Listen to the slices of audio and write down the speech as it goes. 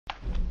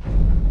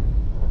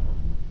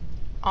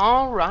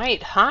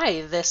Alright,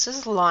 hi, this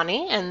is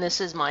Lonnie, and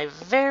this is my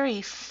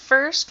very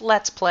first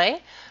Let's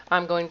Play.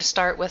 I'm going to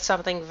start with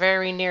something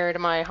very near to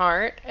my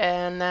heart,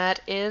 and that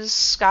is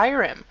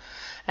Skyrim.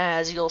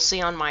 As you'll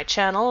see on my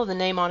channel, the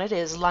name on it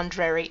is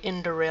Landreri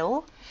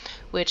Indoril,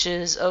 which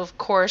is, of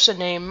course, a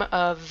name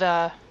of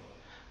a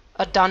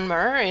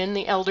Dunmer in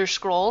the Elder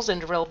Scrolls,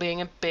 Indoril being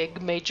a big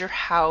major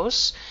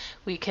house.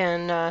 We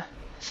can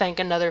thank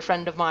another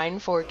friend of mine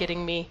for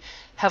getting me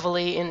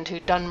heavily into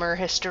Dunmer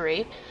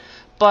history.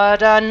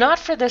 But not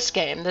for this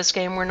game. This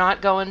game we're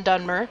not going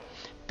Dunmer,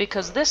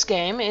 because this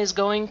game is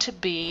going to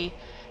be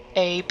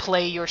a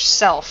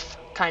play-yourself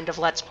kind of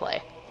Let's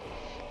Play.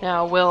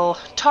 Now, we'll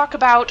talk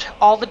about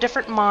all the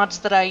different mods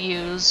that I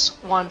use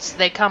once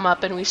they come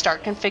up and we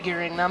start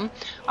configuring them.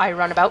 I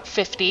run about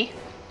 50.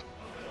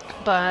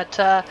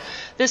 But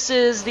this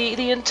is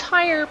the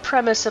entire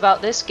premise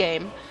about this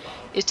game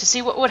is to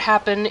see what would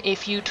happen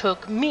if you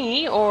took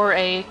me, or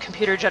a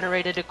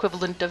computer-generated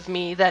equivalent of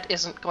me that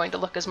isn't going to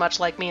look as much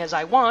like me as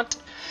I want,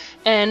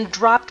 and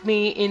dropped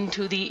me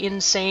into the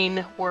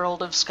insane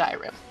world of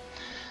Skyrim.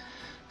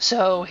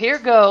 So here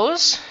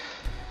goes.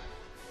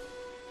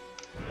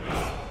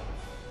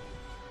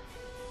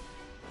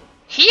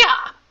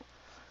 Hiya!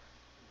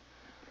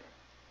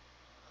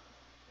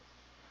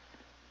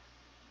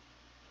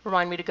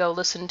 Remind me to go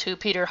listen to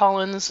Peter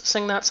Hollins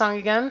sing that song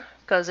again,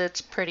 because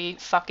it's pretty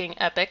fucking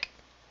epic.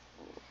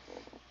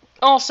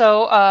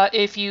 Also,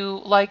 if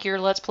you like your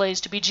Let's Plays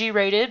to be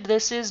G-rated,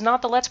 this is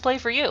not the Let's Play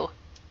for you.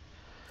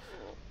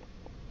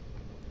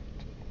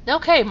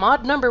 Okay,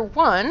 mod number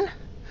 1.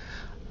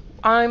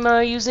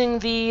 I'm using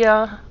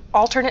the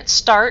alternate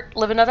start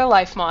Live Another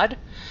Life mod,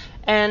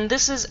 and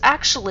this is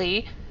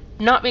actually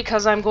not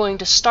because I'm going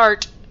to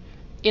start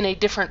in a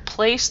different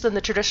place than the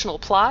traditional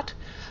plot,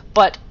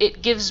 but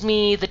it gives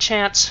me the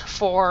chance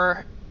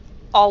for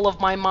all of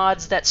my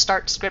mods that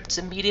start scripts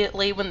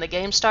immediately when the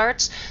game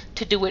starts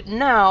to do it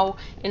now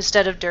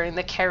instead of during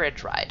the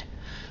carriage ride.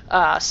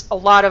 A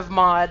lot of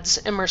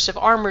mods, Immersive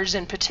Armors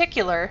in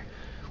particular,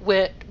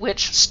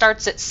 which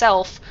starts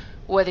itself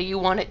whether you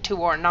want it to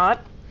or not.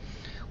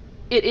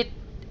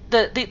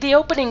 The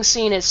opening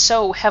scene is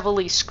so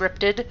heavily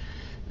scripted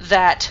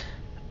that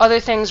other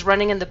things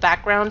running in the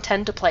background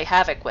tend to play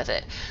havoc with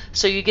it.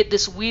 So you get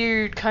this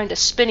weird kind of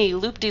spinny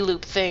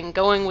loop-de-loop thing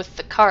going with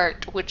the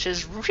cart, which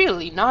is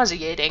really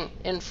nauseating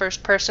in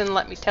first person,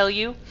 let me tell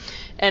you.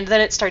 And then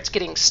it starts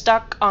getting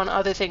stuck on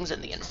other things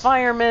in the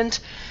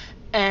environment,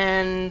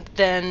 and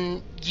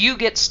then you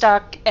get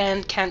stuck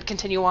and can't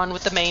continue on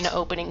with the main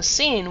opening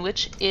scene,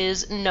 which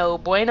is no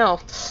bueno.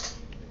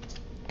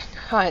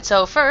 Alright,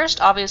 so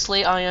first,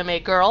 obviously, I am a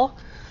girl.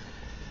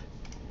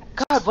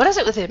 God, what is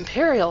it with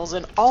Imperials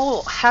and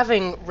all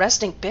having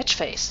resting bitch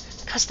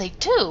face? 'Cause they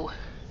do.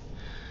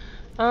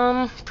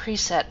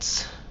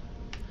 Presets.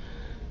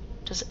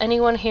 Does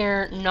anyone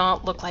here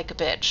not look like a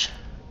bitch?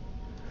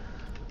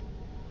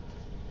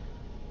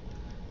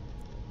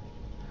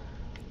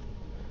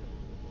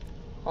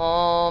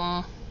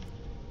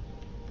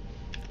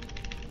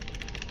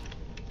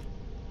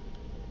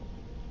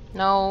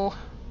 No.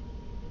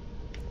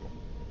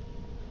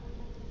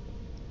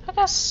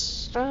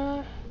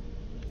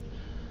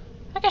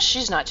 I guess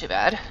she's not too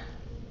bad.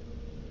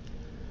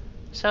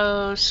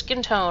 So,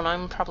 skin tone,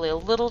 I'm probably a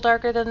little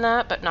darker than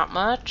that, but not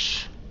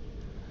much.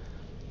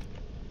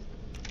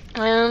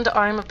 And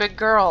I'm a big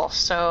girl,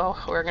 so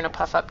we're gonna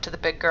puff up to the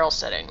big girl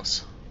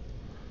settings.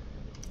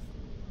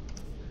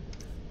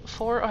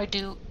 Before I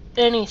do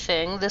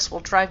anything, this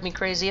will drive me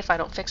crazy if I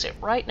don't fix it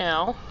right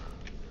now.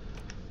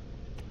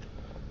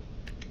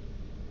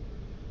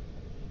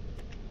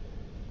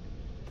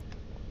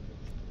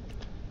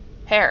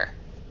 Hair.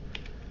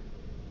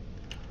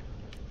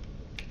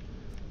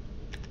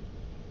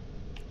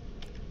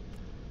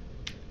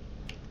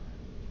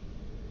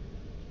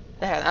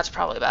 There, that's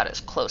probably about as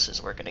close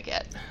as we're gonna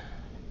get.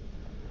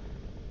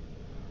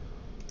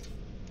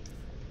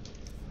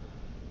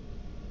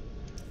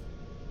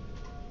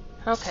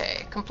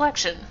 Okay,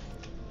 complexion.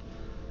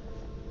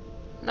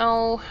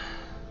 No.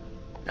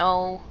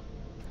 No.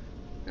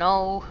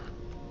 No.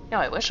 Yeah,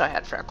 I wish I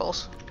had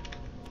freckles.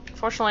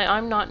 Fortunately,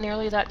 I'm not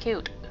nearly that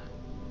cute.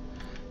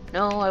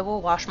 No, I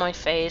will wash my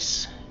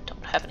face.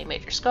 Don't have any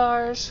major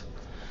scars.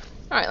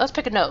 Alright, let's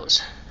pick a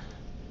nose.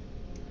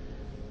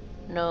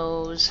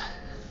 Nose.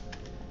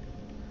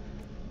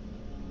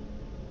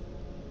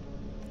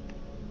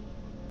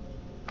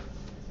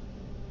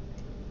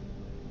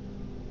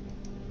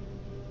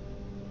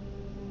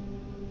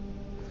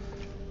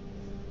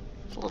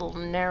 It's a little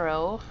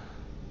narrow.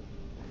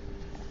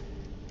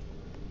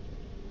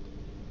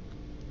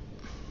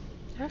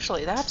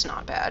 Actually, that's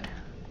not bad.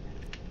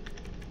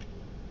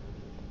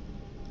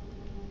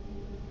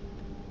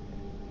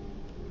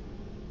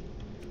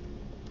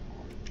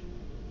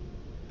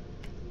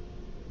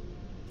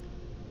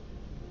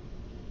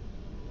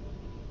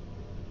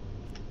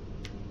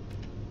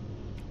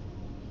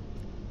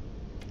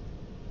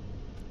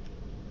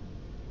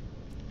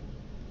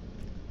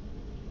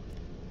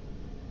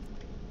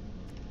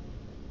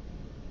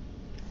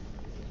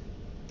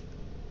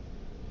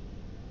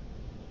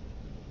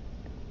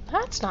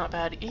 That's not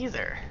bad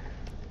either.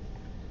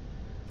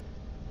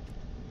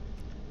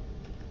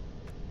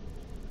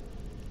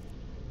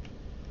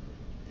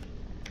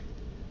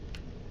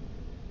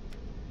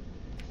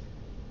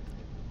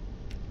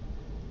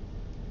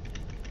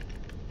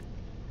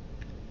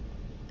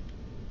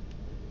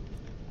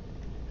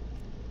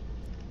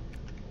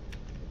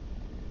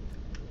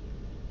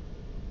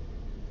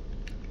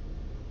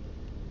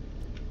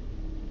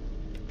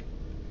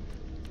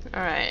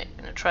 Alright,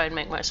 I'm gonna try and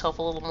make myself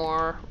a little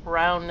more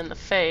round in the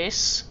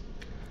face.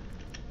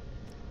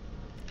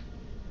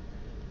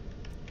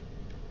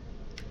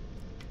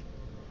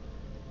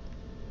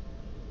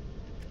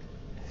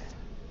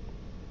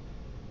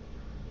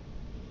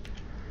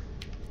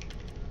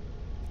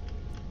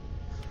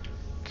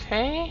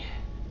 Okay.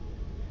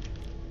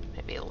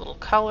 Maybe a little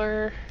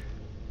color.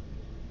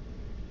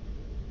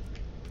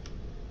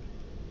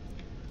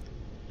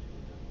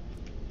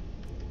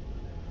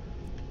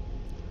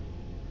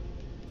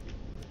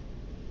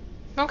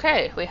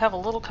 Okay, we have a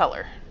little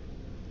color.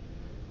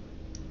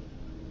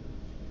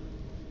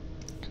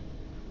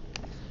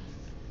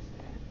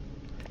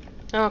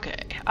 Okay,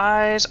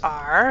 eyes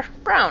are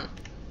brown.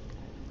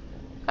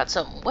 Got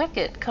some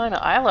wicked kind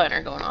of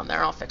eyeliner going on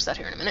there. I'll fix that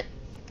here in a minute.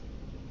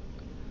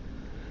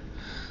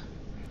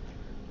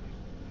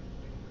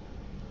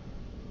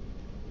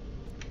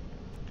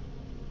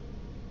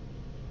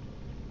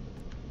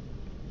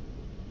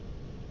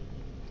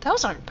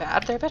 Those aren't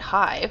bad. They're a bit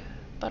high,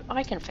 but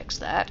I can fix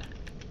that.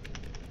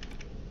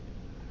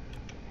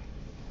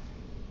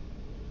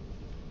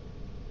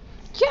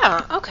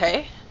 Yeah,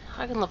 okay.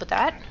 I can live with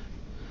that.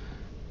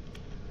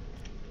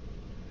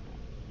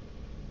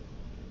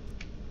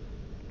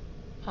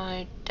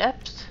 Eye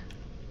depth.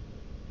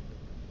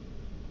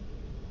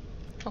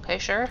 Okay,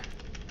 sure.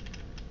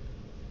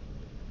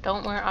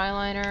 Don't wear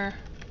eyeliner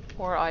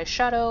or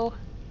eyeshadow.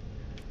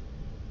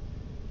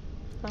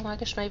 Well, I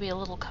guess maybe a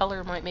little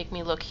color might make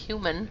me look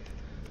human.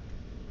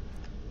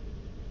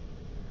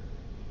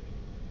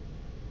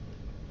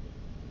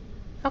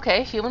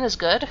 Okay, human is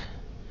good.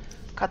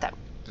 God, that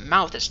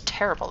mouth is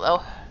terrible,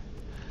 though.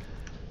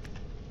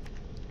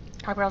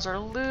 Eyebrows are a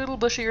little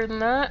bushier than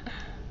that.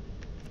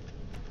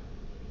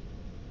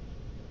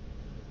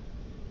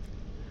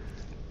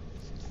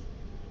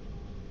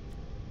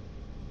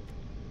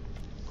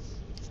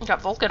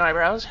 Got Vulcan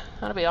eyebrows.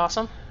 That'd be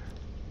awesome.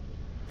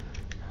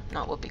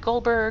 Not Whoopi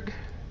Goldberg.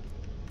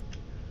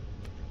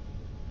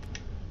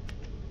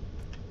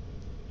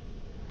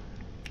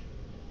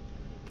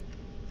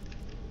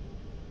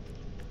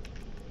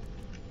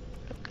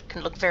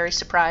 Can look very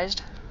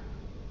surprised.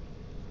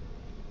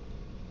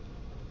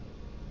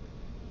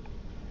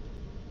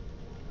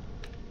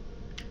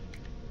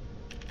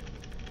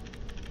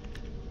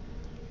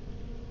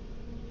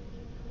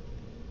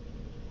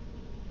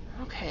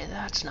 Okay,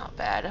 that's not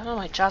bad. Oh,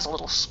 my jaw's a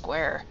little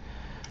square.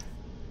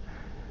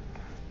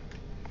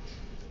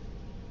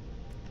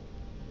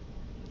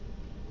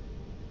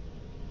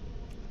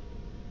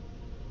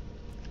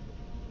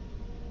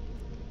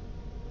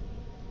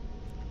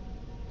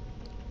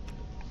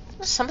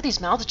 Some of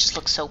these mouths just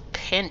look so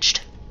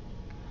pinched.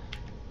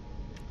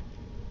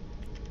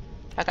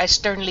 Like I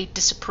sternly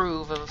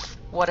disapprove of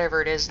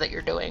whatever it is that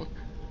you're doing.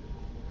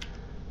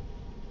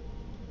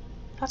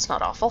 That's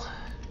not awful.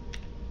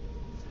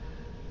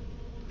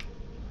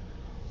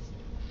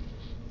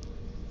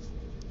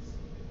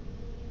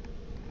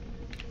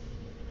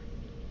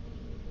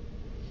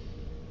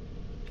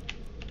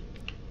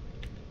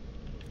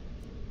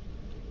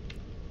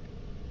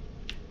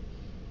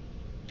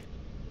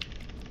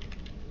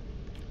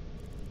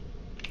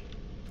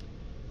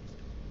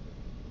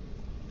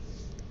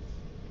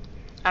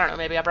 I don't know,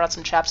 maybe I brought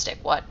some chapstick.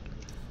 What?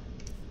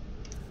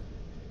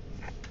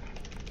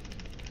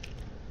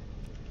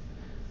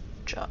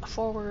 Jaw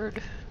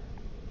forward.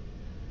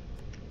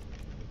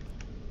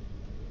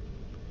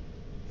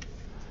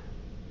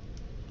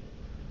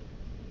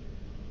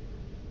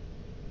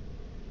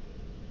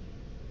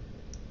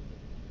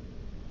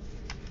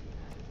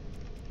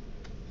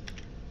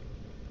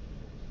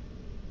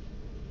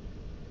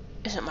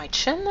 Is it my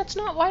chin that's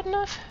not wide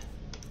enough?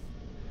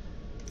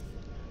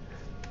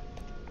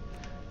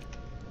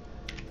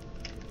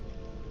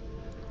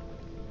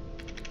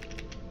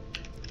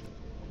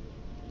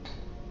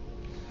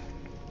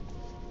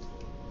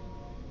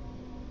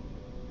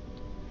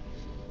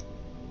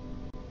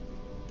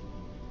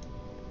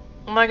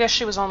 Well, I guess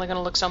she was only going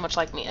to look so much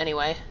like me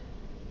anyway.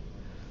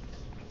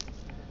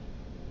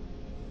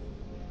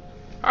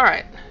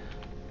 Alright.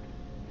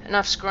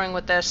 Enough screwing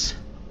with this.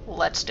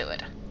 Let's do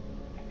it.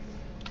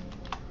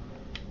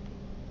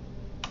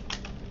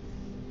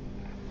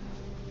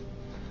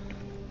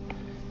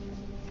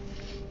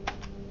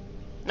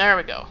 There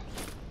we go.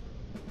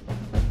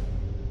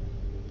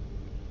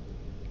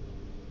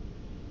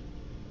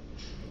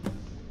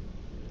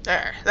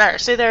 There.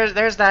 See,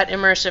 there's that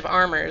immersive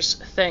armors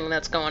thing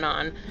that's going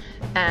on.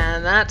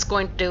 And that's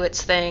going to do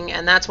its thing,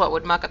 and that's what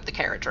would muck up the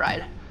carriage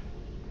ride.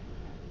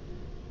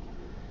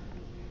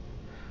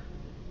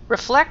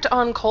 Reflect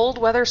on cold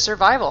weather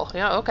survival.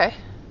 Yeah, okay.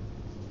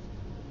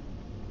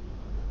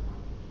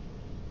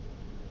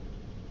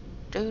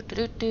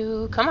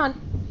 Come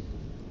on.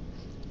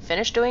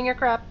 Finish doing your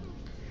crap.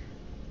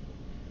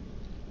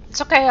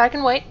 It's okay, I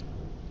can wait.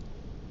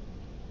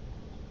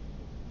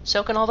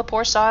 So can all the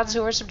poor sods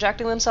who are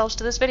subjecting themselves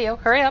to this video.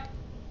 Hurry up.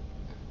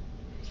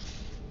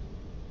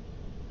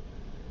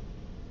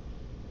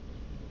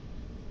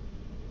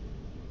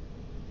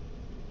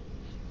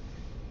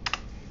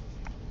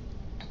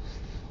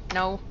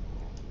 No.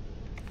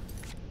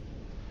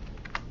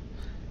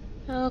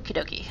 Okie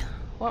dokie.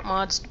 What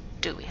mods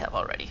do we have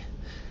already?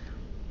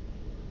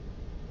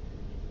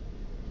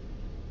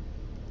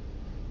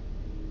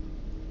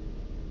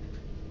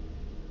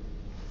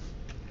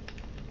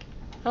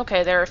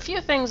 Okay, there are a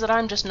few things that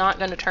I'm just not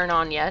going to turn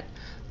on yet,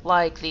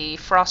 like the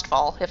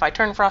Frostfall. If I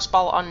turn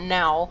Frostfall on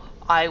now,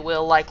 I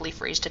will likely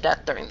freeze to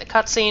death during the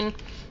cutscene,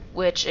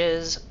 which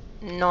is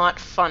not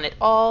fun at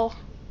all.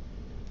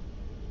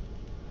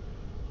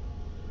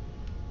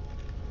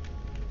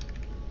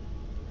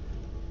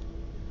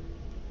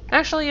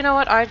 Actually, you know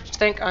what? I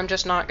think I'm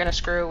just not going to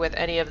screw with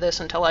any of this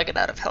until I get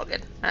out of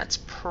Helgen. That's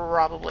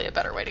probably a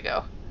better way to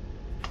go.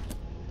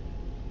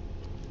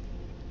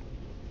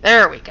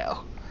 There we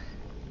go.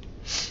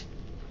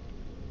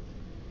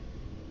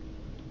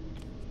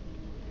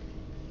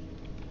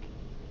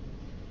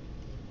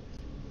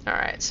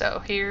 Alright, so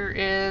here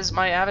is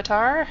my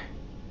avatar.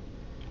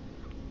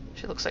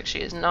 She looks like she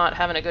is not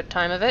having a good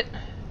time of it.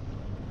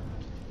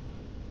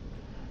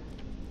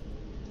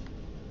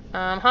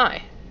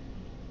 Hi.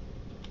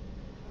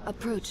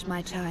 Approach,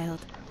 my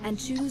child, and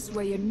choose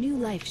where your new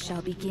life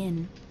shall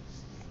begin.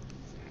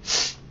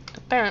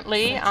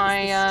 Apparently,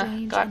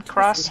 I got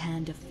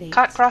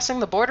caught crossing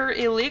the border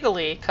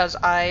illegally because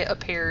I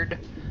appeared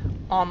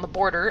on the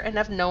border and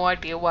have no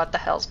idea what the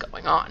hell's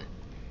going on.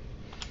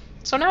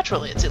 So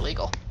naturally, it's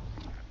illegal.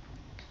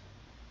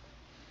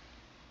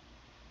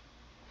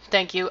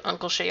 Thank you,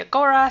 Uncle Shea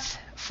Gorath,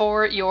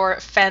 for your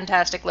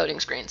fantastic loading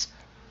screens.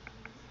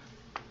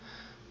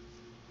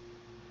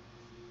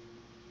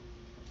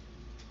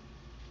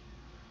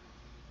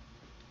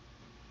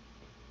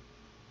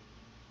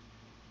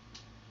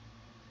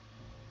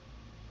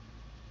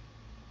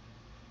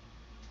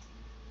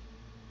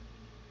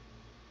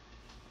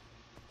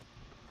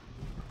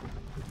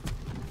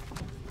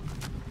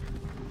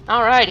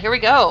 Alright, here we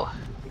go.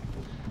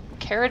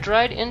 Carriage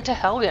ride into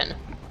Helgen.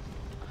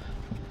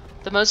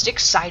 The most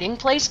exciting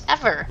place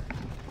ever.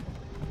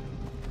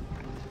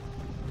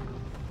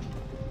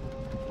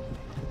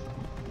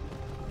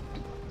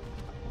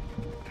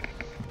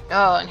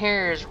 Oh, and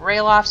here's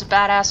Raylof's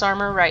badass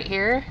armor right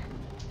here.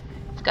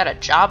 He's got a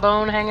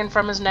jawbone hanging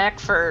from his neck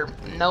for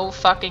no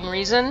fucking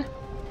reason.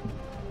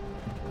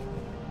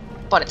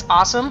 But it's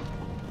awesome.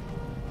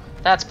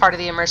 That's part of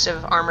the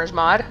immersive armors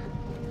mod.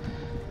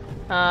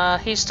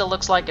 He still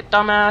looks like a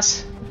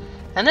dumbass.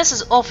 And this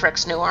is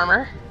Ulfric's new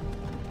armor.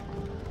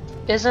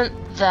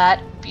 Isn't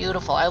that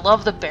beautiful? I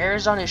love the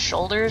bears on his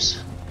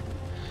shoulders.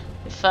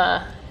 If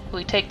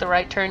we take the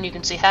right turn, you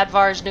can see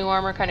Hadvar's new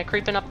armor kind of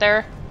creeping up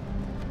there.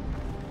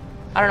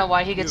 I don't know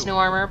why he gets new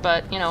armor,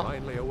 but, you know,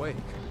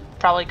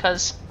 probably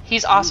because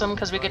he's awesome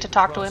because we get to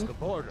talk to him.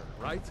 Border,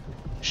 right?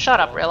 Shut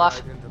up,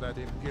 Rayloff. Into that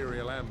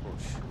Imperial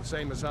ambush,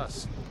 same as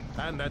us,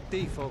 and that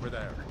thief over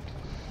there.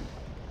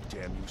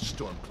 Damn you,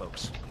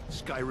 Stormcloaks.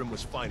 Skyrim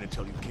was fine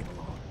until you came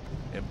along.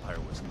 Empire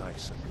was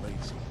nice and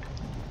lazy.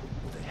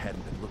 If they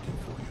hadn't been looking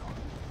for you,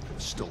 they would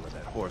have stolen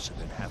that horse and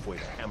been halfway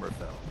to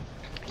Hammerfell.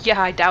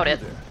 Yeah, I doubt it.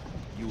 There,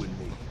 you and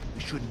me,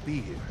 we shouldn't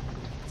be here.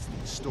 It's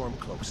these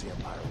Stormcloaks the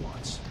Empire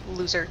wants.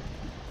 Loser.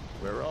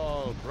 We're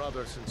all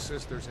brothers and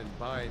sisters in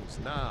binds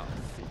now,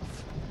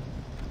 thief.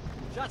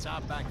 Shut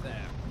up back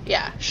there.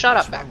 Yeah, shut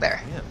up back there.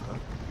 Him, huh?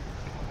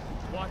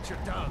 Watch your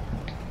tongue.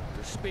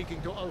 You're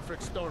speaking to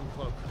Ulfric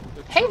Stormcloak.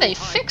 Hey, they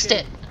fixed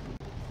it!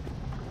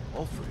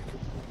 Ulfric?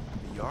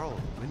 The Jarl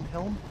of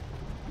Windhelm?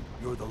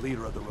 You're the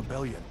leader of the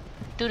rebellion.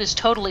 Dude is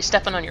totally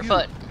stepping on your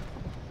foot.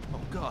 Oh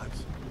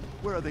gods,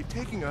 where are they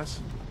taking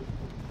us?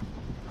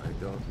 I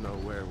don't know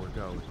where we're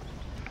going,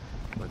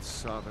 but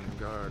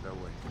Sovngarde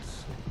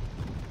awaits.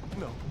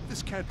 No,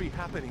 this can't be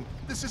happening.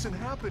 This isn't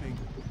happening.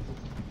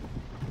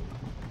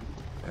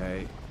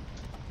 Hey,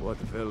 what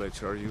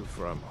village are you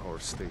from,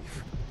 horse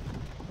thief?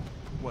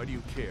 Why do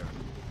you care?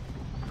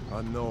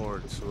 A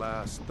Nord's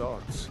last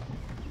thoughts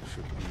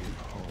should be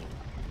at home.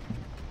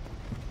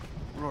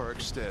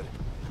 Rorikstead.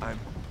 I'm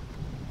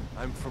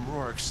from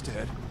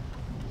Rorikstead.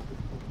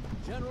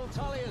 General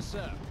Tullius,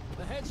 sir.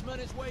 The headsman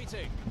is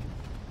waiting.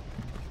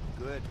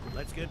 Good.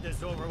 Let's get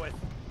this over with.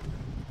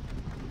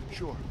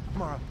 Sure.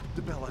 Mara,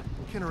 Dibella,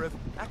 Kinnereth,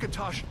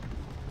 Akatosh,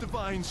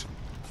 Divines,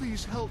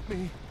 please help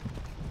me.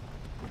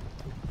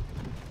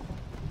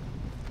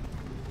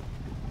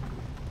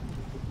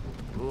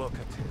 Look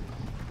at him.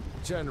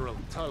 General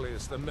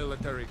Tullius, the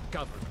military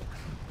governor.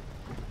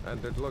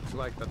 And it looks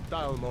like the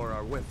Dalmor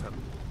are with him.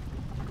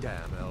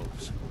 Damn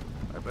elves.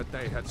 I bet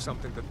they had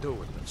something to do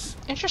with this.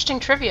 Interesting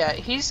trivia.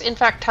 He's in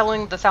fact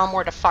telling the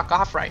Thalmor to fuck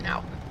off right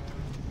now.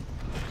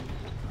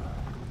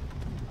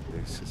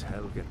 This is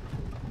Helgen.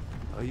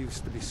 I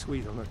used to be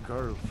sweet on a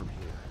girl from here.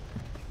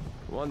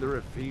 Wonder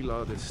if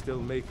Elod is still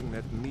making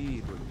that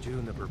mead with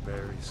juniper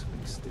berries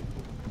mixed in.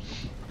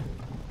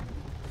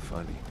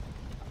 Funny,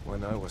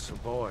 when I was a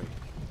boy,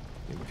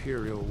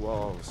 imperial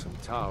walls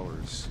and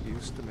towers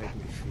used to make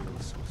me feel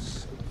so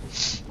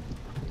safe.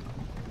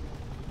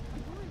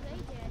 Who are they,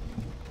 Daddy?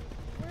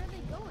 Where are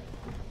they going?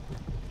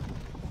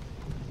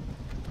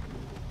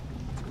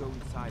 To go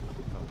inside with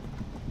the boat.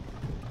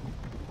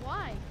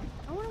 Why?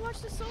 I want to watch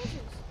the soldiers.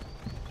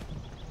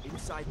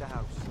 Inside the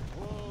house.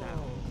 Whoa.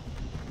 Now.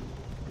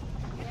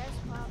 Yes,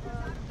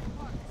 Papa.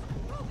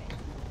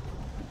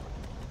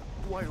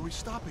 Why are we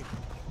stopping?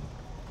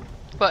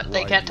 But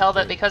they Why can't do tell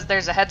that they because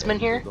there's a headsman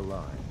end here? the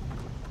line?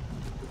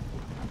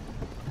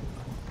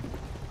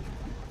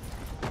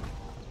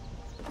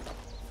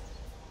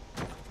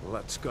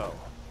 Let's go.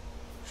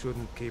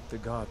 Shouldn't keep the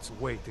gods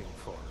waiting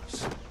for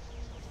us.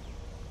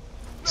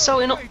 So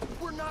in Wait,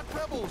 we're not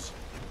rebels.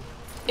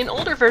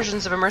 older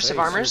versions of immersive Face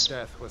armors, your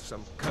death with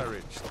some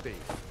courage, thief.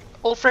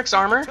 Ulfric's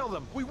armor Tell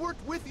them we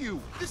weren't with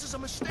you. This is a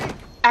mistake.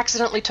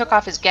 accidentally took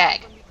off his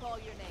gag. When we call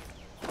your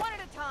name. One at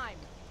a time.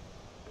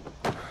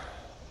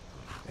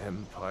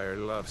 Empire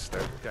loves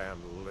their damn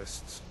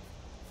lists.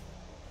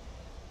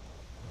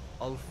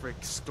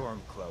 Ulfric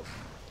Stormcloak,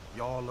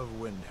 Jarl of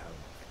Windhelm.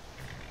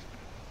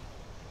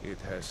 It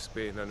has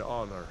been an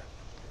honor,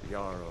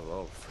 Jarl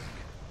Ulfric.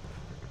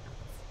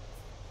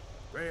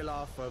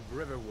 Ralof of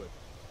Riverwood.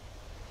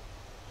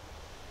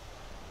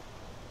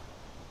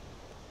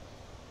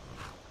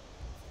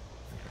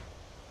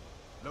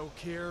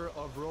 Lokir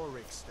of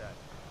Rorikstead.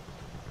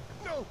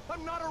 No,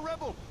 I'm not a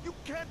rebel. You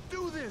can't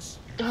do this.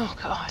 Oh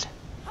god.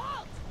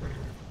 Halt!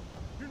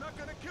 You're not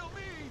gonna kill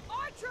me.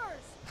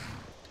 Archers!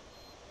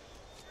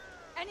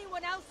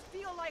 Anyone else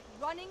feel like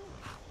running?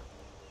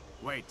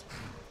 Wait.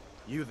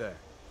 You there.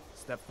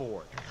 Step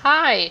forward.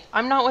 Hi,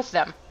 I'm not with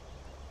them.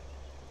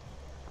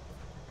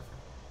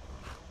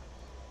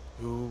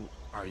 Who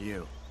are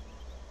you?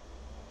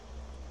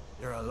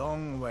 You're a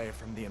long way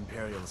from the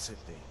Imperial City.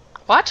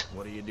 What?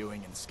 What are you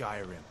doing in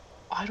Skyrim?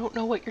 I don't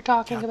know what you're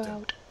talking Captain.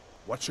 about.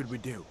 What should we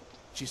do?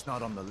 She's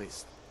not on the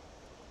list.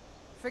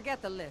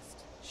 Forget the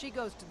list. She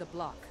goes to the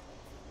block.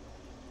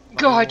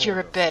 God, you're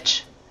a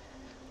bitch.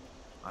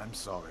 I'm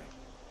sorry.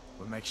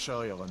 We'll make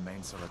sure your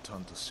remains are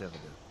returned to Cyrodiil.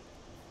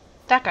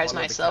 That guy's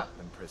Follow nice, the though.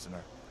 captain,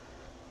 prisoner.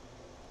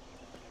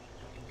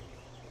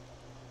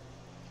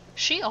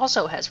 She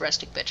also has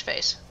resting bitch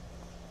face.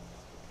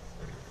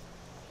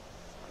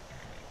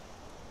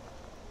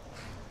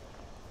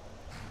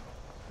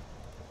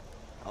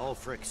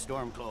 Ulfric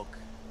Stormcloak.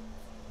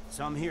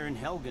 Some here in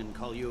Helgen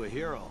call you a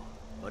hero,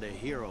 but a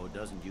hero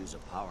doesn't use a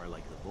power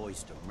like the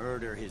voice to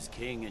murder his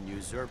king and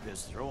usurp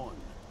his throne.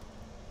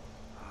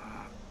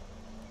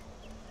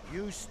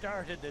 You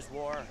started this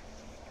war,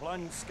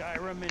 plunged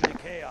Skyrim into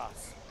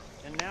chaos,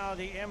 and now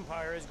the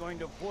Empire is going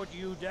to put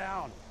you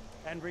down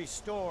and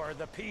restore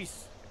the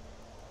peace.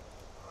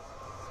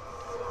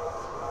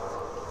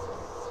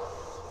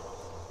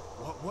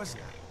 What was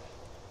that?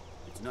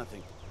 It's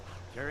nothing.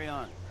 Carry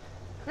on.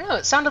 I don't know,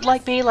 it sounded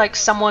like me like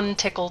someone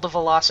tickled a Give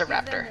them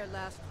velociraptor. their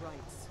last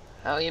rites.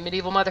 Oh, you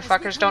medieval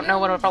motherfuckers don't know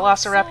what a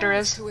velociraptor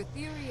is? Oh,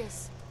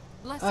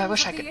 I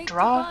wish I could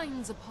draw.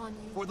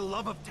 For the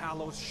love of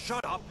Talos,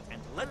 shut up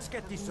and let's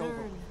get this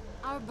over with.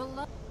 Our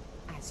beloved.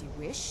 As you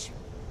wish.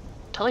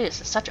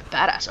 Tullius is such a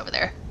badass over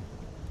there.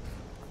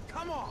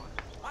 Come on!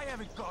 I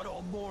haven't got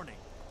all morning.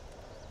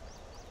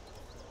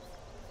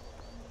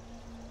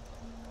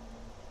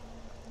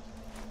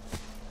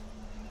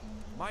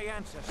 My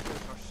ancestors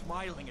are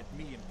smiling at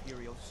me,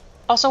 Imperials.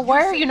 Also,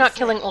 why are you not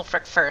killing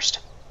Ulfric first?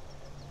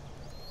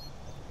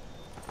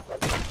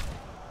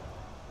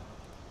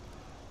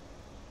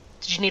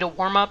 Did you need a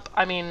warm-up?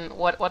 I mean,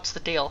 what's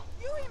the deal?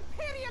 You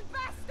Imperial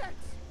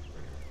bastards!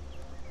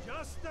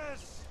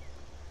 Justice!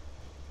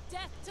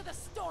 Death to the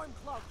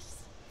Stormcloaks!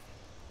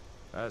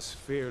 As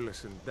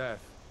fearless in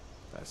death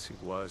as he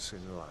was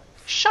in life.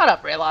 Shut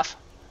up, Ralof.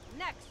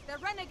 Next, the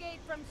renegade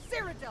from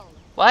Cyrodiil.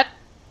 What?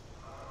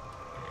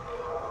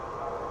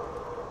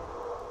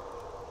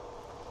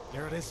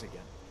 There it is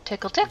again.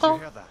 Tickle Did you tickle.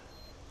 hear that?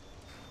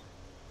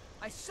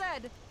 I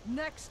said,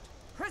 next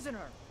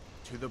prisoner.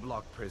 To the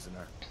block,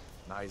 prisoner.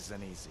 Nice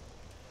and easy.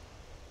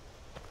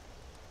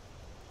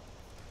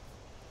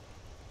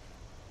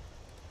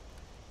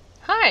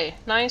 Hi,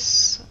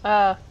 nice,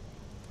 I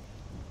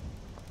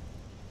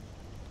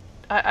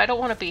don't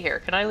want to be here.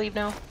 Can I leave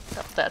now?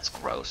 That's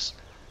gross.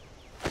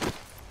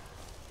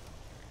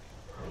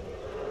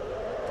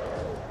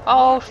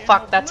 Oh,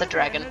 fuck, that's a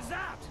dragon.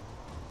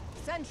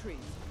 Sentries,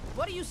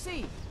 what do you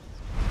see?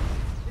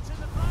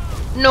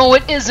 No,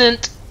 it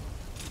isn't!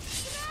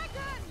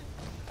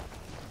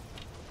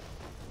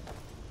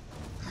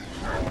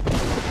 Dragon!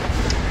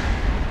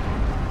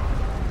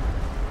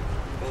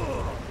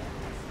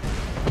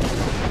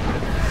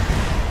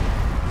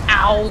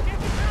 Ow!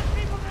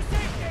 People to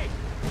safety!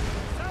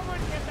 Someone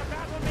get the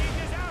battle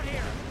mages out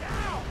here,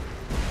 now!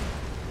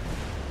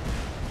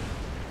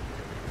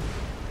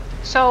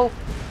 So,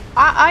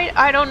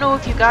 I don't know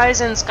if you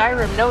guys in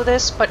Skyrim know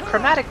this, but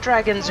chromatic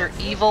dragons are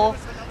evil,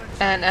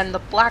 And the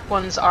black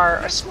ones are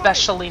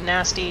especially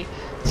nasty,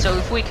 so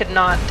if we could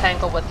not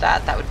tangle with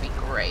that, that would be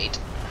great.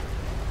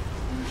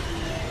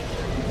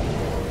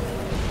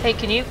 Hey,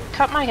 can you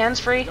cut my hands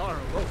free?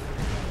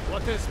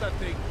 What is that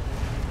thing?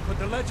 Could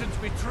the legends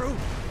be true?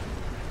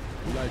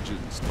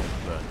 Legends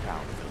don't burn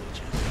down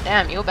villages.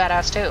 Damn, you a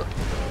badass too.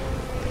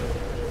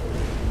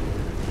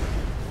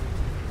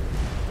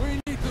 We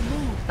need to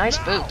move. Nice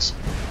now. boots.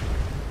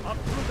 Up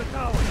through the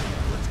tower.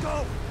 Let's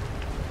go.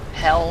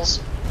 Hells.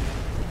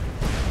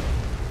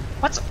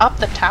 What's up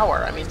the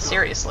tower? I mean,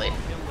 seriously.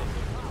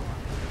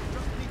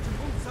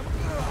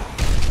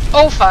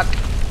 Oh, fuck.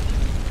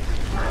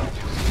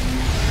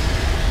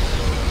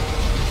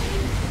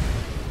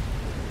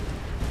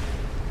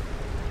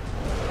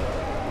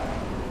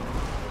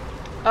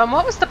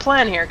 What was the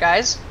plan here,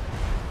 guys?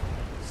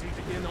 See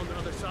the inn on the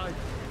other side.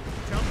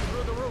 Jump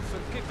through the roof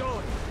and keep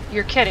going.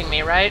 You're kidding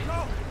me, right?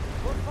 Go.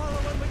 We'll follow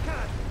when we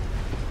can.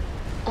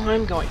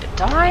 I'm going to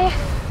die.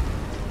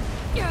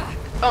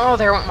 Oh,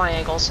 there went my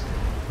ankles.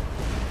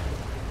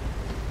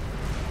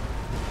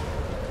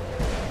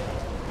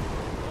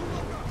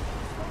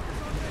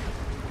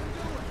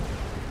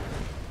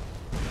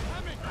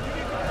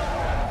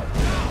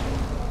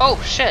 Oh,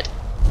 shit.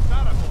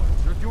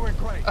 You're doing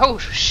great. Oh,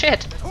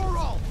 shit.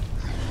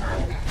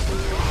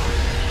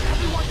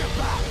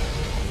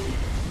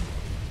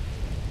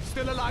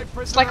 Still alive,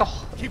 prisoner? It's like a...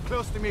 Keep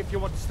close to me if you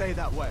want to stay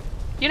that way.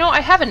 You know,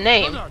 I have a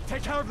name. No,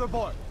 take care of the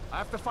boy. I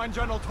have to find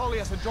General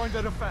Tullius and join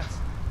the defense.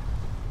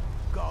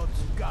 Gods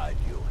guide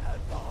you,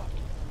 Hadvar.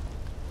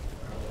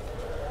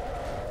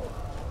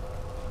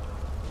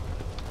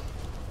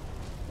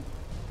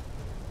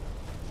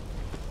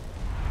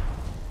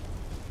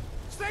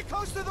 Stay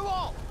close to the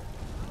wall.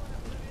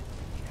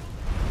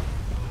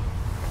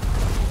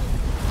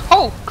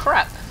 Oh,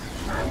 crap.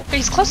 But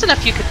he's close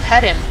enough you could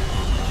pet him.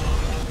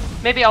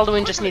 Maybe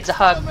Alduin just needs a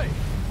hug.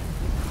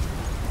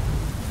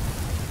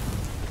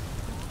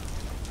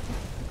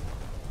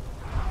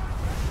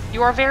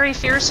 You are very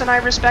fierce and I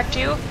respect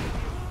you.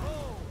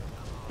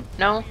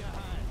 No?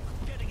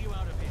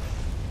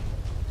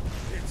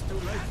 It's too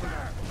late for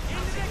that.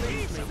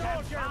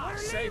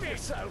 Save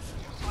yourself.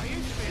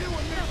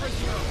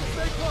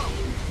 Stay close.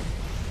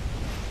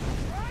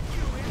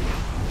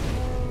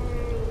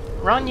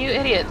 Run, you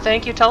idiot.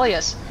 Thank you,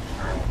 Tullius.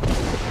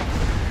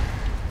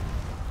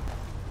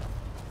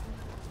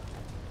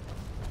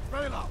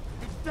 Raylo,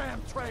 you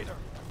damn traitor.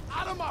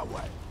 Out of my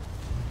way.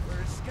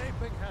 We're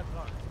escaping,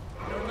 Hadvar.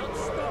 You're not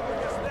stopping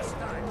us this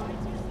time.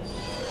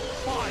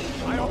 Fine.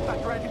 I hope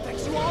that dragon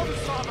takes you all to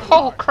Sovereign.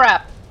 Oh,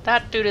 crap.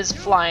 That dude is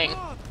flying.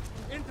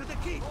 Into the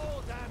keep.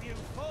 Oh, damn you.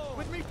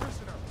 With me,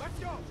 prisoner. Let's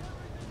go.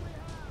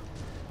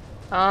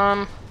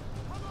 Um...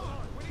 Come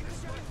on. We need to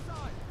get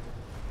inside.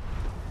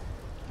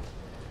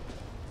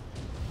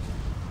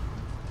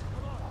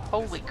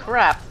 Holy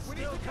crap.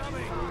 Still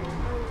coming.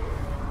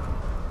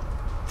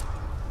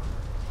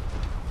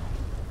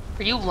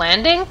 Are you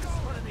landing?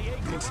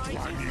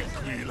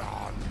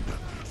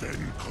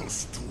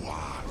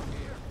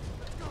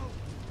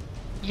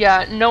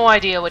 Yeah, no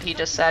idea what he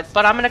just said,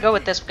 but I'm gonna go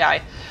with this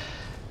guy.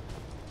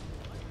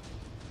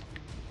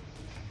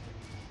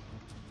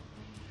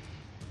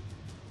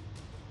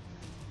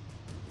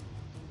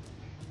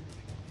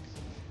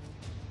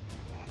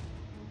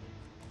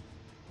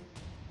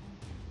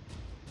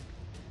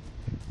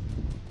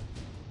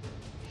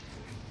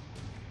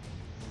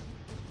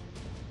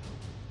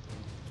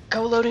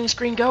 Go, loading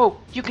screen, go!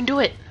 You can do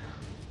it!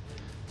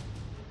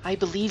 I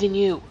believe in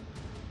you.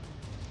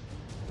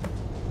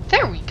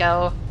 There we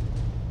go.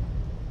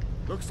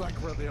 Looks like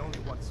we're the only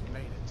ones who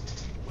made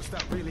it. Was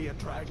that really a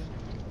dragon?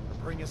 To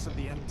bring us of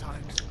the end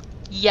times?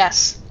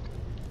 Yes.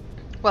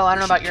 Well, I don't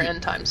know about your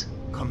end times.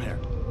 Come here.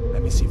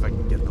 Let me see if I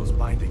can get those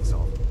bindings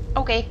off.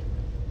 Okay.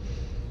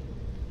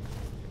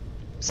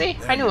 See?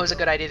 I knew it was a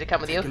good idea to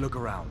come with you. Take a look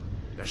around.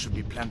 There should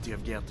be plenty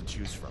of gear to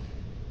choose from.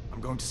 I'm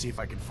going to see if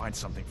I can find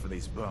something for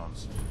these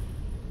burns.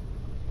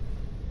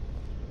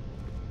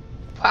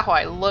 Wow,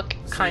 I look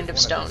kind of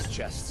See if one stoned. these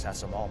chests has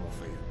some armor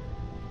for you.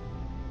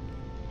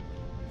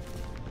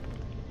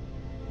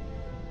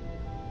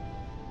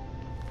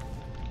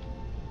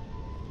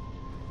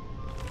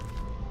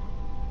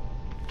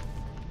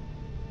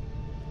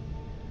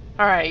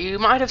 Alright, you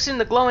might have seen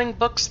the glowing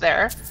books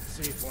there.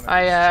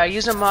 I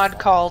use a mod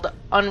called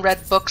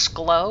Unread Books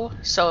Glow,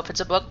 so if it's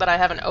a book that I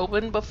haven't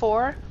opened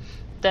before,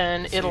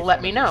 then it'll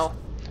let me know.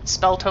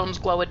 Spell tomes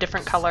glow a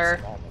different color,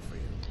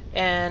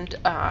 and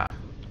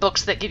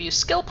books that give you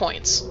skill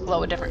points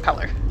glow a different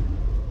color.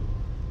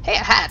 Hey, a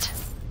hat!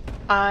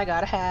 I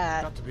got a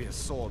hat. Got to be a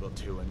sword or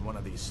two in one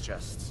of these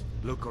chests.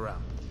 Look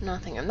around.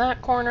 Nothing in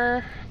that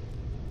corner.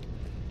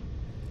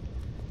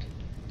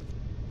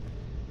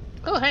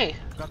 Oh, hey.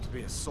 Got to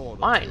be a sword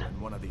or Mine. two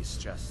in one of these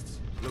chests.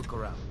 Look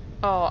around.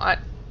 Oh,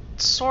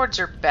 swords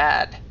are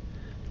bad.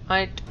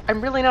 I'm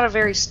really not a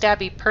very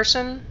stabby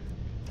person.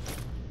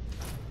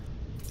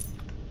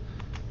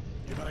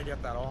 You better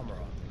get that armor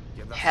on.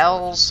 Get that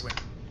Hells. sword if you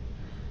swing.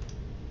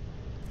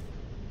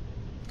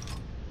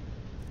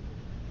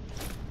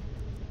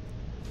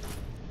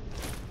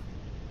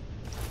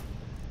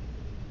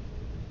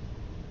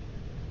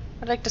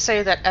 I'd like to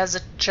say that as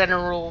a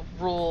general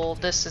rule,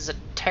 this is a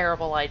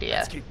terrible idea.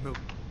 Let's keep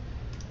moving.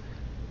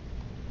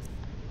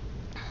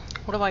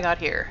 What do I got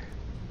here?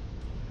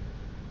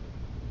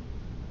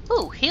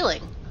 Ooh,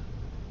 healing.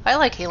 I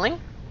like healing.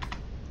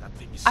 That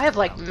thing is I have still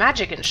like out.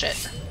 magic and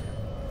shit.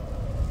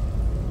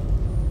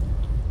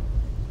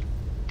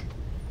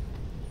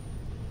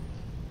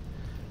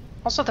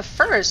 Also, the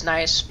fur is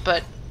nice,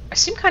 but I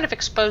seem kind of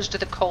exposed to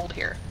the cold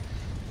here.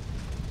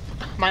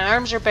 My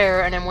arms are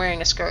bare and I'm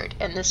wearing a skirt,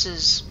 and this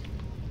is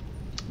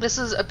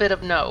a bit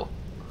of no.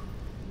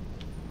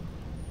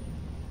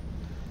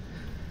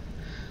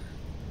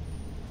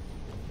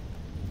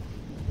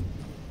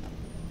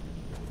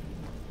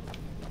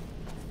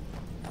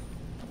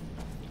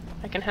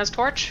 I can has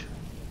torch?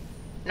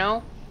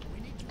 No?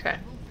 Okay.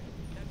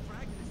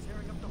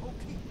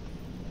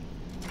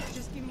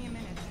 Just give me a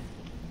minute.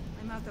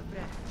 I'm out of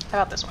breath. How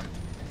about this one?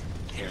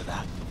 Hear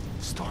that?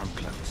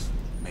 Stormcloaks.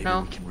 Maybe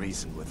No. we can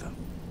reason with them.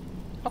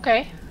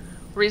 Okay.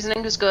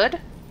 Reasoning is good.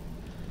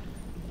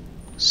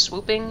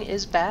 Swooping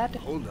is bad.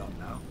 Hold up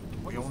now.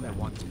 We only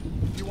want to.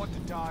 If you want to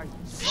die,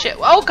 Shit.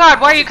 Oh god,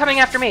 why are you coming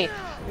after me?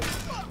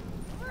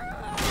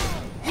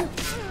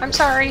 I'm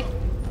sorry.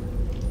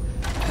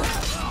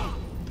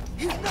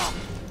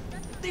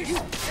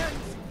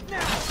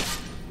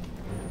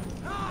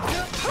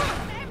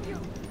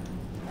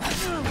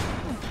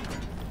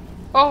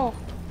 Oh,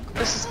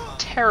 this is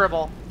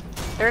terrible.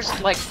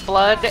 There's like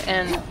blood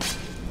and...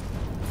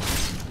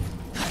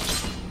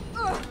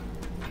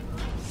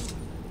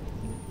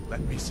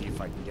 let me see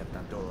if I can get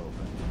that door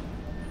open.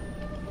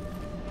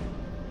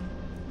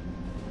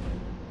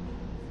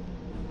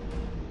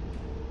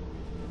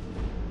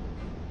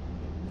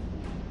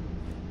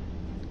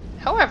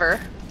 However,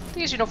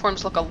 these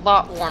uniforms look a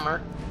lot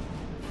warmer.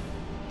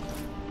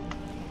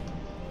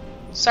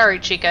 Sorry,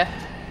 Chica.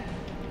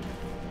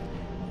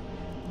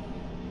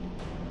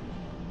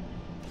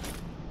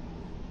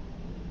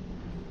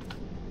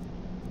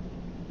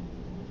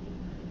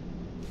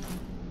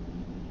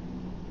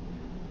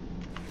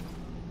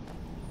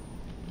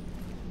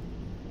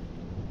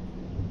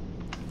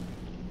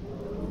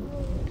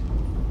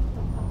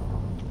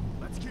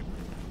 Let's keep.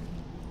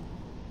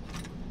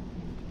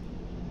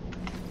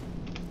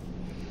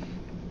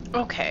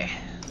 Okay,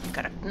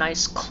 got a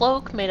nice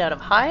cloak made out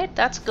of hide,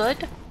 that's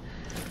good.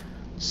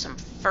 Some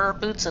fur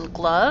boots and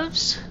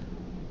gloves.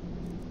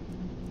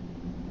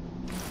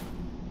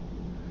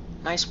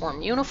 Nice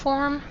warm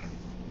uniform.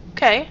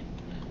 Okay.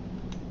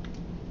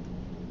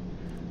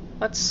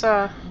 Let's,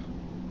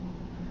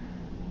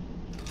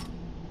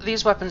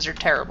 these weapons are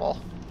terrible.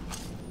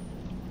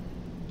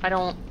 I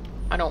don't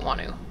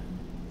want to.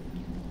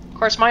 Of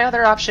course, my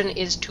other option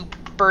is to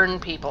burn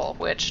people,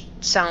 which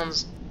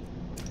sounds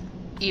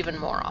even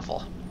more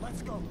awful.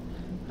 Let's go.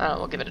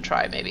 We'll give it a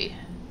try, maybe.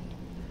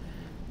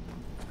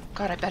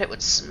 God, I bet it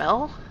would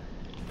smell.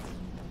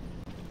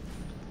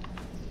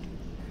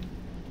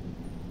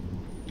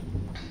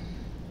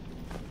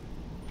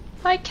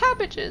 My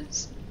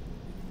cabbages!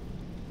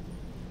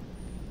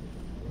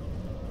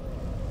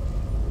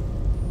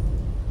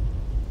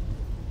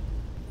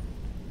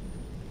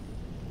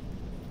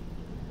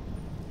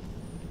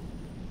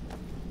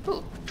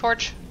 Ooh,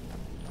 torch.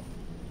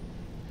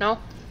 No?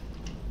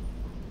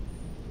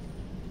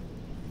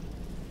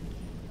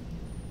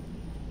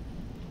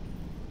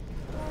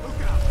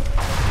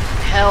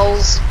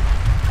 Hells.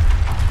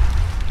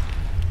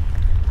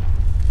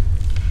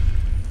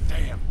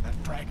 Damn,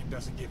 that dragon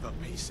doesn't give up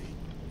easy.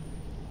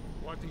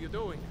 What are you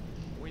doing?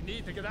 We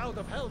need to get out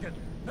of Helgen.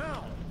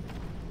 Now!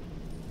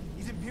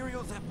 These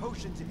Imperials have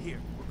potions in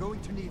here. We're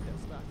going to need them.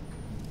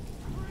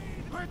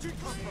 Where'd you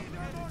come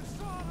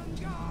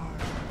from?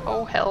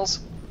 Oh,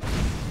 hells.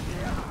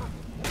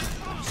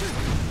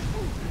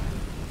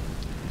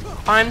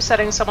 I'm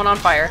setting someone on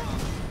fire.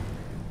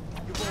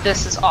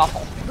 This is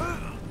awful.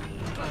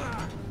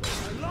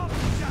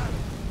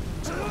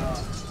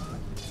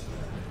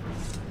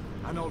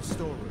 An old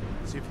storeroom.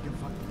 See if you can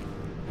find it.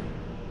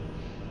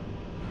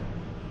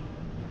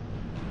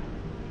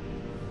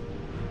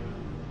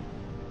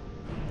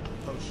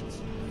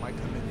 Potions might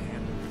come in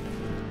handy.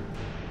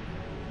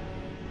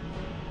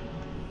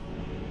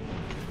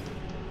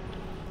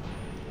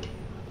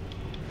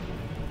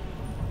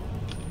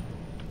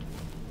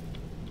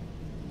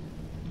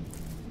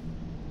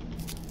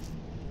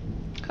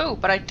 Cool,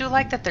 but I do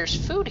like that there's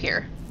food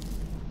here.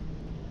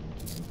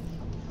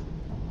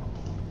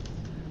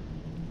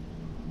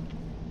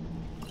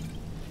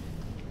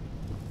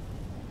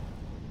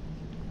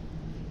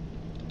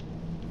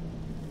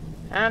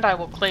 And I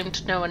will claim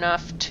to know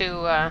enough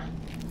to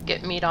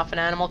get meat off an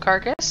animal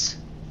carcass.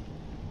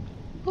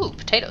 Ooh,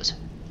 potatoes.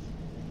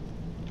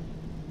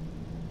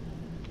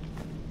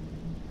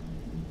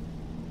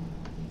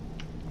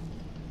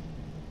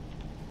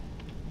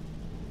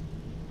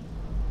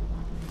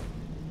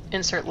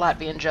 Insert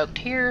Latvian joke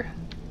here.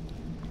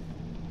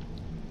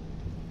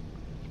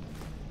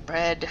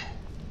 Bread.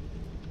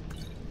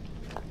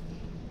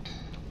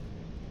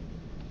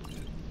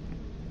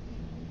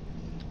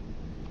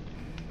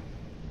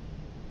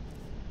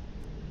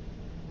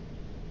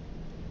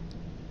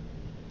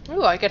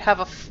 Ooh, I could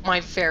have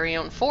my very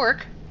own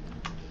fork.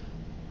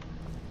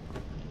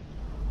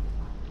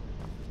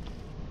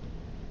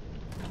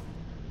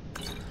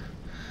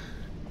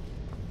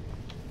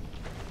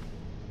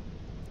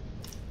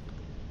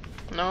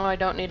 No, I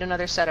don't need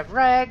another set of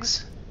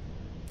rags.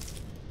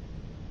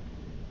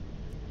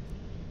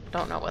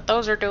 Don't know what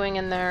those are doing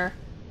in there.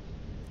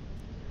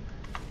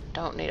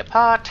 Don't need a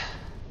pot.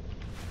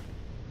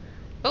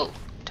 Oh,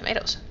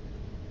 tomatoes.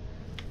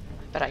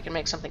 Bet I can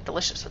make something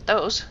delicious with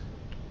those.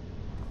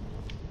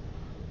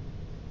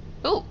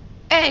 Ooh,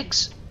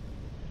 eggs!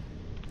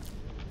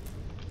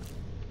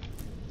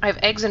 I have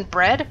eggs and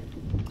bread?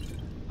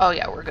 Oh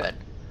yeah, we're good.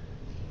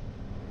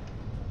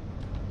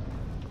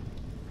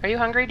 Are you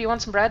hungry? Do you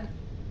want some bread?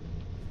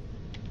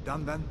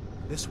 Done then?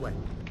 This way.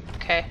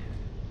 Okay.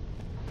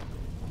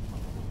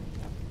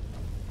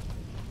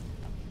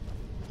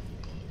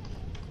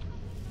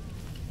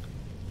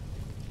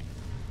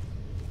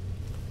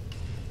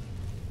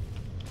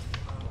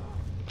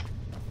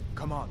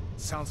 Come on,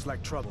 sounds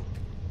like trouble.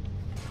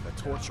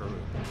 The torture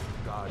room.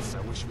 Gods,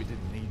 I wish we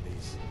didn't need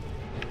these.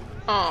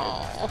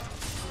 Oh.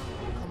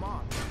 Come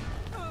on.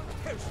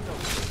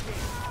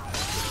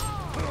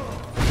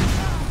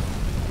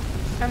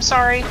 I'm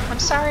sorry. I'm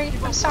sorry.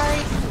 I'm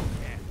sorry.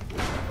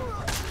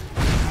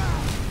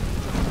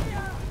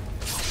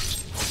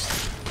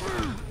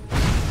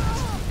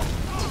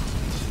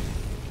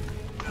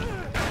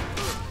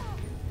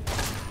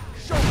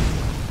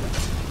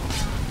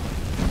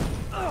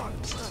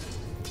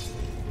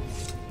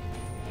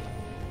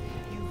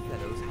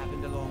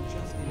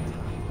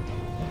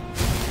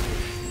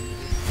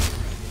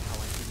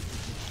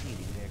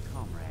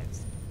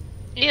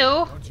 Ew.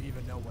 Don't you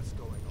even know what's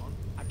going on?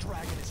 A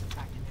dragon is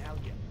attacking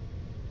Helgen.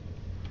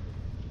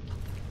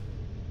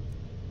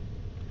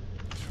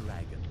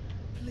 Dragon,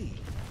 please.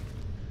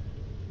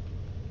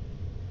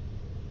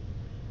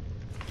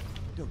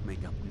 Don't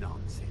make up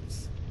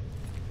nonsense.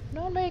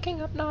 Not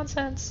making up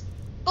nonsense.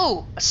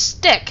 Ooh, a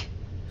stick.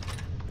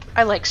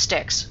 I like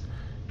sticks.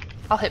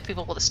 I'll hit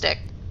people with a stick.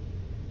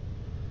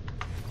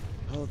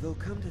 Although,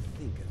 come to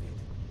think of it,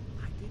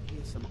 I did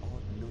hear some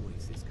odd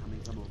noises coming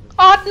from over there.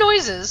 Odd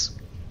noises?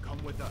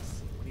 Come with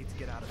us. We need to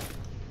get out of here.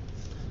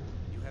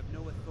 You have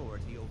no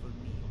authority over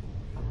me,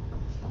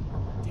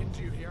 boy. Didn't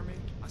you hear me?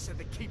 I said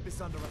the keep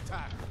is under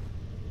attack.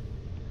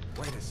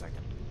 Wait a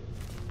second.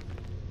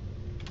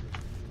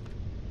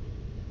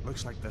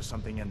 Looks like there's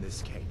something in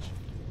this cage.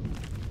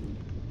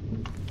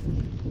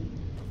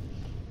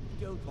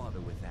 Don't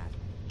bother with that.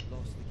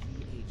 Lost the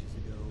key ages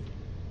ago.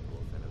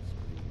 Poor fellow's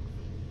screaming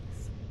for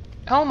weeks.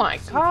 Oh my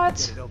god.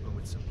 Get it open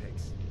with some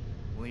picks.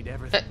 We'll need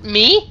everything.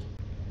 Me?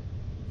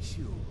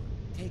 Sure.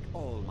 Take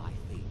all my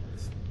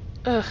things.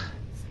 Ugh.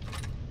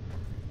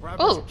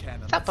 Oh,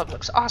 that book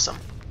looks awesome.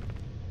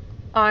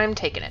 I'm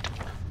taking it.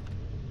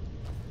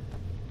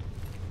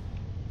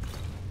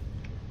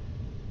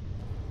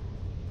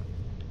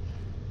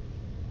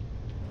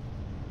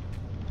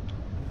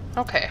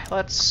 Okay,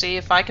 let's see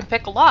if I can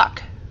pick a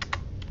lock.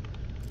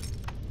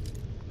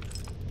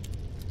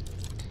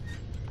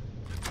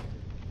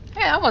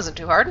 Hey, that wasn't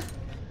too hard.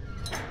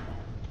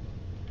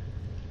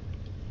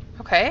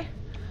 Okay,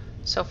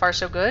 so far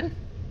so good.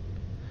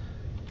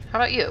 How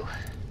about you?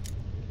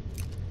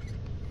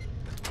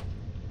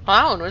 Well,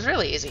 that one was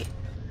really easy.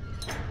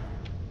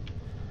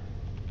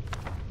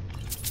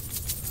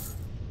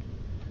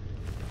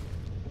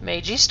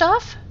 Magey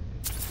stuff?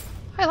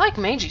 I like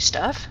magey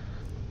stuff.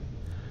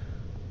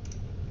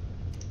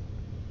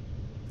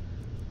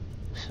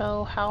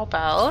 So how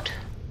about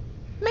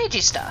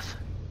magey stuff?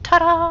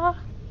 Ta-da!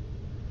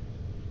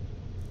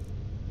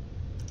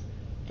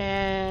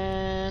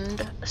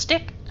 And a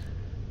stick.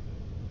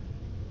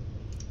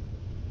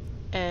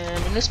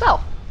 And a new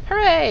spell.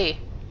 Hooray!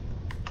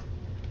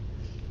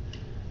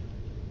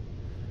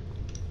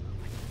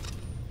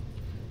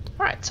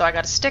 Alright, so I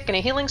got a stick and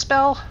a healing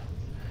spell.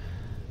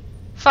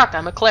 Fuck,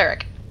 I'm a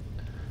cleric.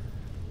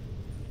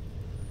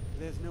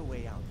 There's no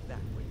way out that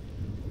way.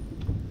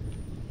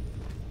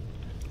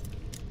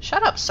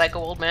 Shut up, psycho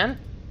old man.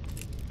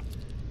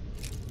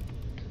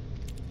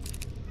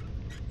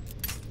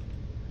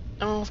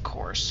 Oh, of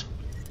course.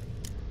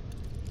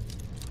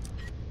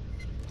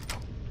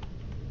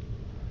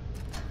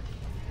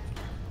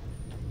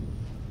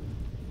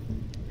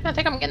 I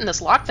think I'm getting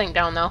this lock thing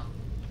down, though.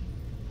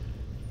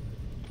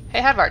 Hey,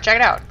 Hadvar, check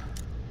it out.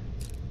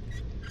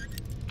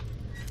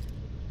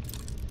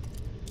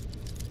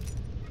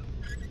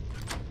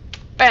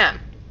 Bam!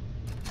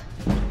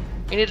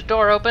 You need a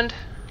door opened?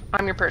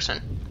 I'm your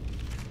person.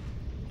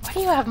 Why do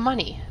you have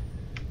money?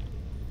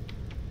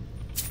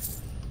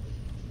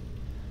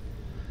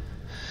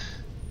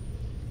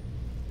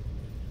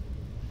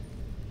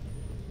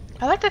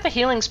 I like that the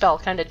healing spell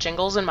kind of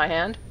jingles in my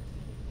hand.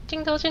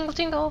 Jingle, jingle,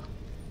 jingle.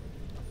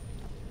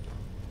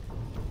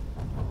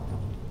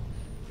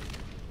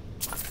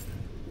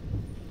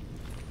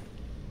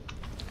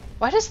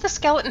 Why does the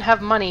skeleton have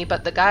money,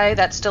 but the guy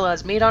that still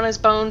has meat on his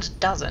bones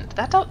doesn't?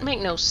 That don't make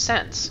no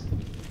sense.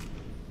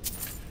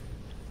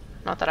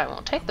 Not that I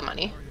won't take the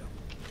money.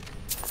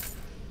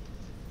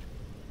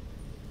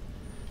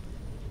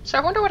 So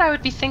I wonder what I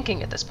would be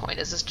thinking at this point.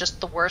 Is this just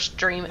the worst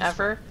dream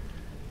ever?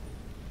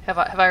 Have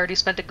I already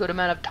spent a good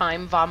amount of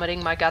time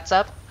vomiting my guts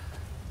up?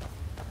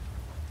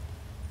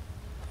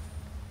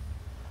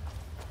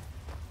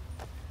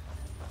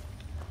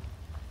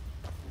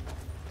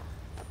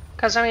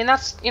 Because, I mean,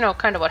 that's, you know,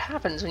 kind of what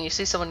happens when you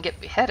see someone get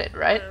beheaded,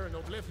 right? Where in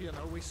oblivion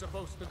are we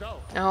supposed to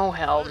go? Oh,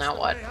 hell, now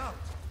what?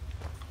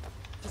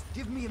 Just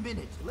give me a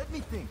minute. Let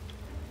me think.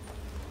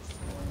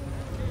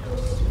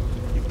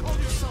 You call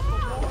yourself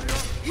a warrior?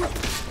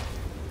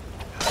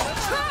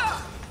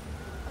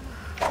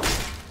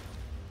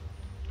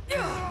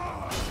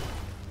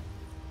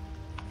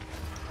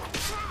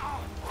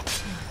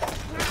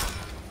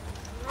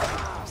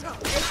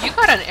 You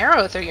got an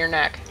arrow through your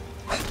neck.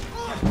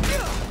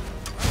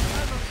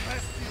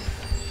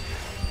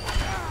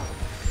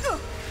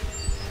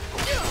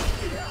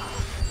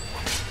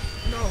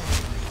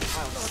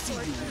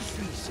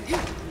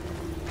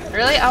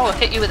 Really? I will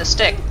hit you with a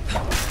stick.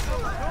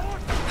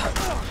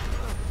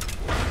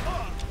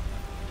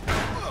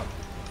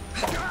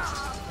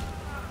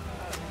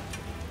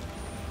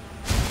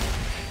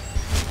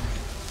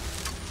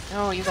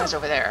 Oh, you guys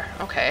over there.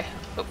 Okay.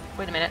 Oh,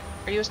 wait a minute.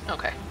 Are you...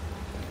 Okay.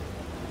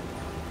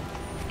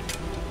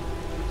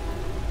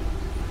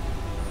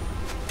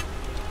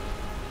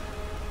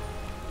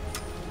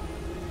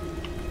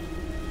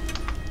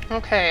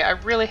 Okay, I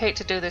really hate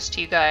to do this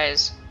to you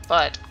guys,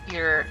 but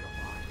you're...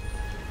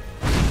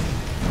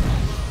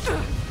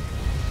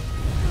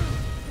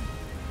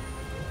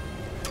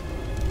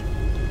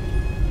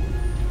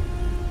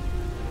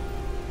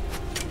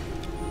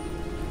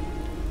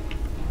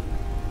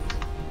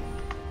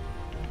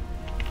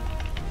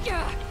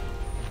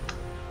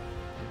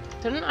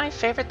 Didn't I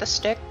favorite the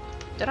stick?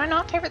 Did I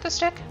not favorite the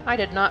stick? I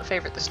did not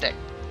favorite the stick.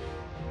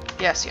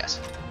 Yes, yes.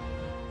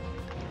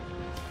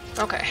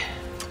 Okay.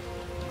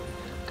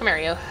 Come here,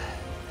 you.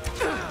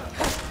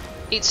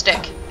 Eat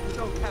stick.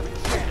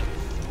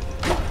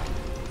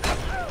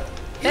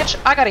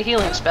 Bitch, I got a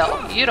healing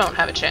spell. You don't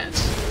have a chance.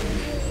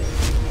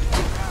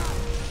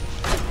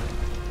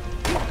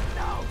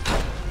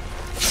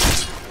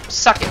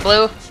 Suck it,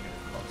 Blue. All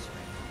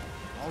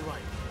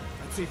right.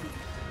 Let's see if we...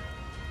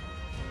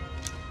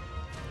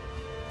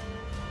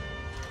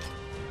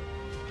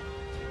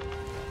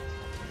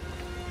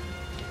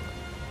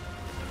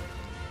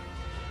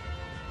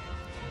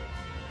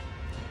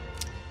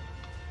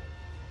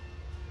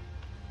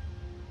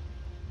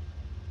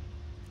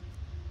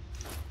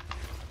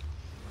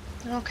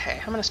 Okay,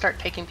 I'm gonna start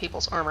taking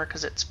people's armor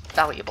because it's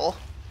valuable.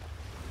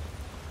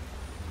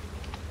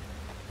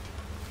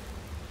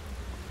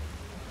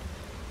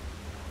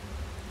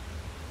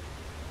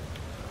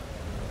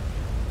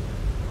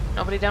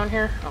 Nobody down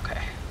here? Okay.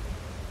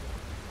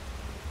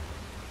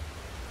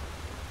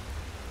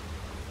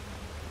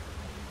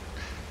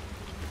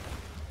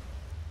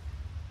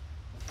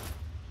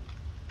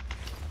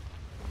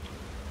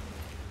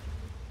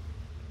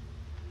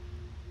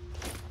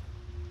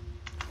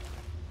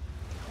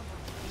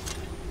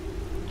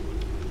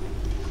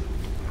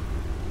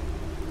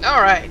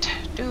 Alright.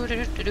 Do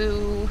do do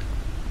do.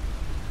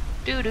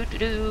 Do do do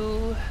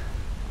do.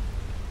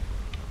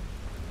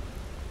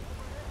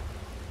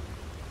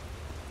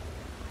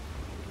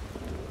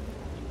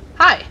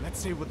 Hi. Let's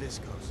see where this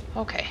goes.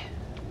 Okay.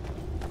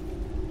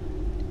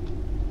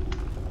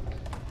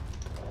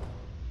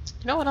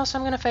 You know what else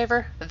I'm gonna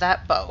favor?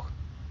 That bow.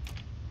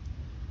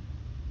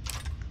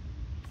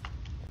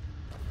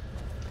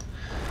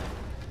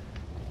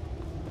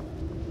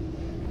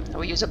 I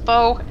will use a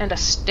bow and a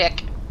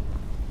stick.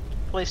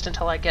 At least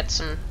until I get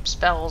some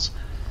spells.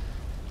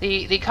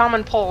 The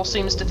common pole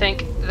seems to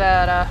think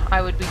that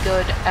I would be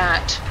good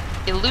at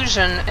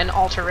illusion and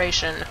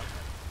alteration,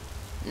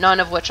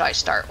 none of which I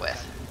start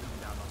with.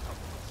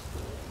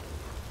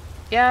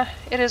 Yeah,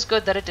 it is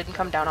good that it didn't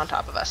come down on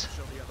top of us.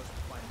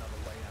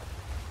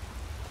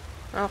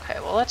 Okay,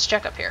 well let's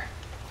check up here.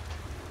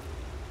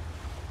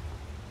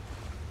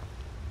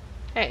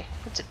 Hey,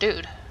 it's a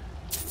dude.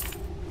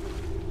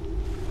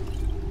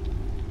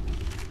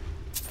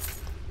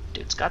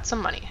 Dude's got some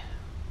money.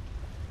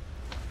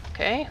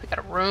 Okay, we got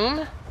a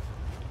room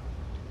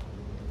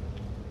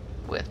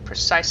with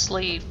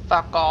precisely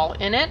fuck all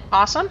in it.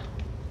 Awesome.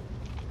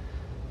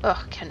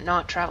 Ugh,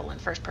 cannot travel in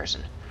first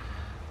person.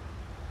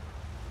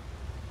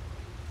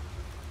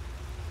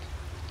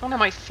 Oh no,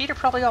 my feet are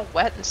probably all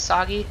wet and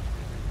soggy.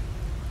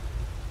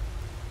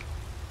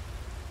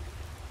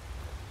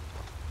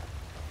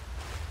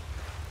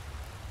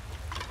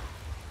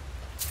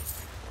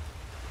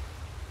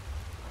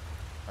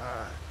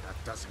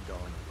 That doesn't go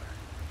anywhere.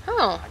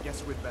 Oh, I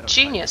guess we'd better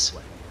genius.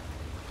 try this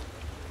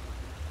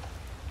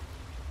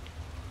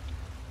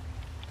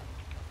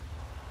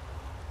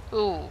way.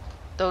 Ooh,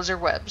 those are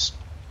webs.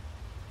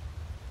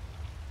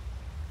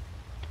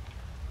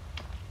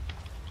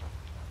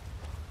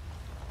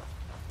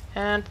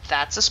 And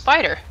that's a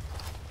spider.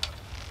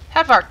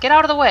 Hadvar, get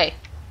out of the way.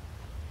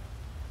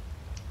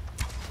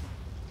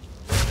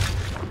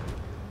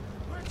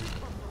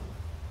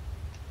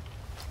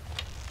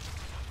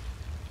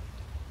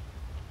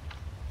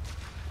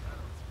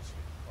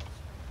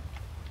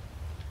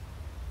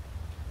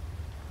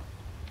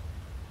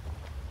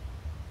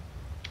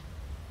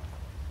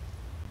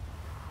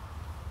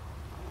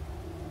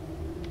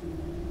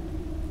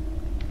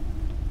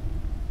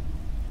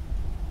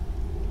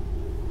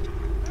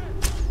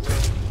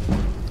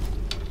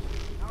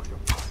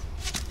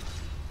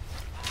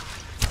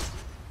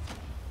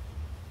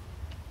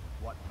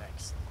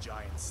 Yikes,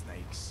 giant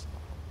snakes.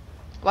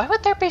 Why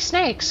would there be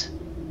snakes?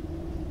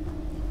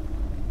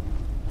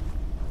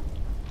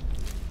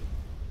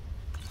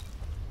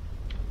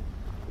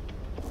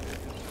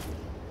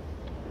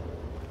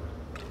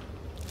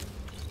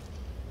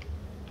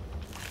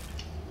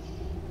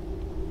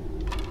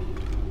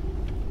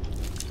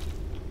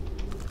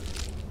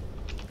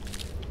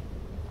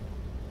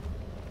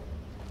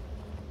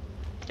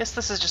 Guess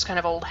this is just kind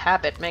of old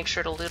habit, make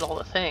sure to loot all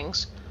the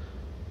things.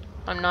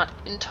 I'm not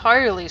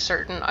entirely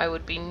certain I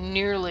would be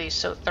nearly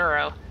so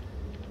thorough.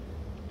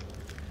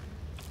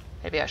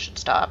 Maybe I should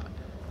stop.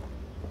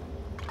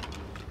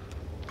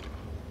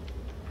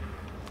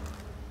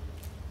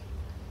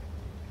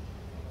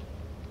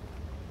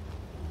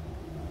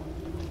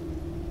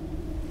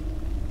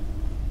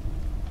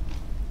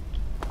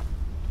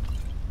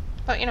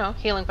 But, you know,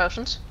 healing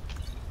potions.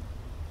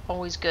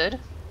 Always good.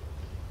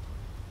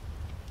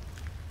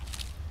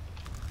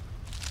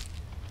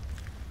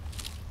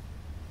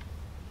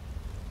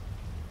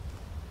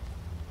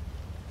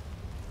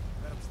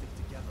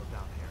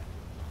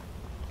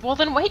 Well,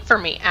 then wait for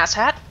me,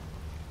 asshat.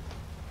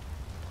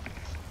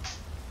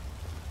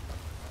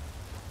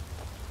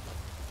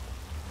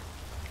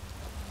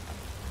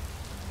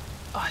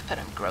 Oh, I bet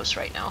I'm gross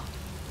right now.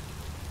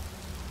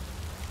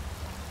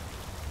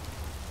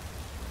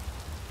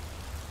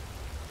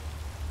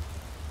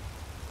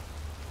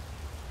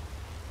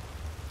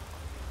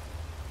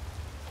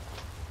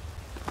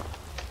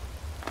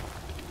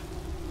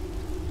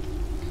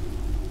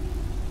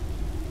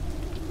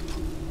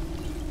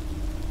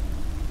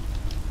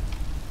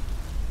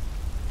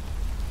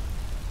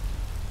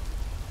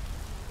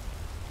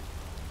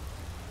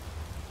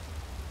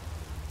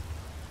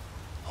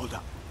 Hold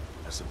up.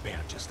 There's a bear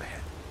just ahead.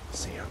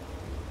 See her?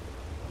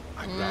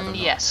 I'd rather not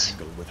yes.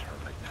 tangle with her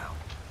right now.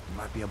 You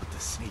might be able to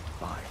sneak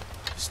by.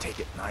 Just take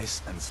it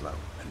nice and slow,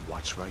 and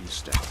watch where you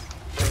step.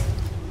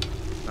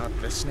 Not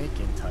the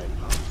sneaking type,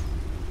 huh?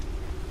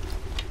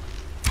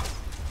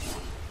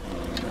 That's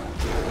the end of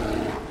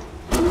it.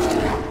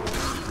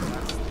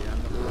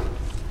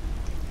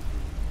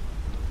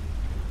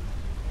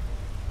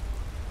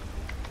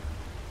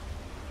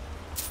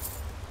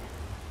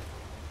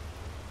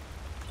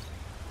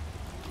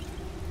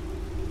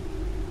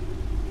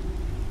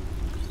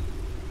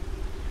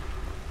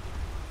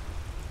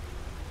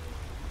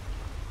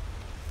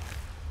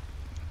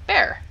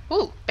 Bear.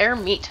 Ooh, bear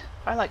meat.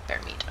 I like bear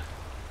meat.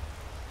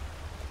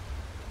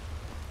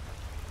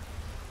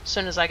 As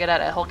soon as I get out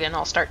of Helgen,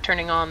 I'll start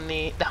turning on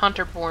the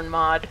Hunterborn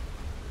mod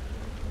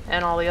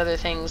and all the other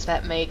things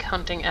that make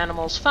hunting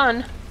animals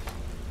fun.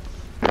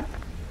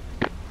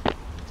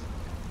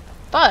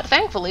 But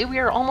thankfully, we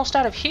are almost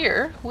out of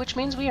here, which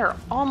means we are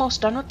almost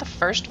done with the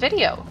first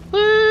video.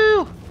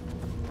 Woo!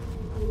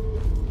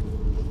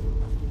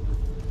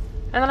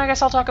 And then I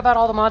guess I'll talk about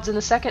all the mods in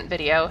the second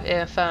video.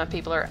 If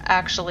people are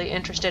actually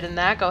interested in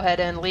that, go ahead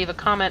and leave a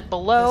comment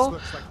below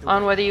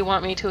on whether you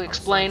want me to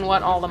explain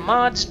what all the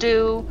mods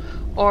do,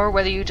 or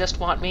whether you just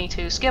want me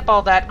to skip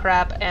all that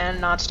crap and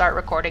not start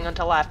recording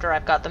until after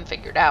I've got them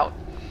figured out.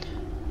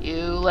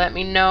 You let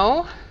me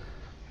know.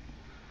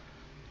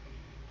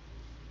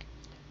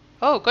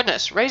 Oh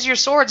goodness, raise your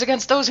swords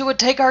against those who would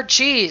take our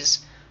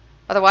cheese.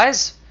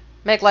 Otherwise,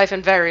 make life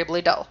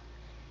invariably dull.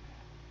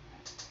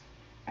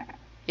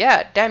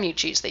 Yeah, damn you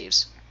cheese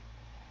thieves.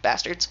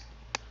 Bastards.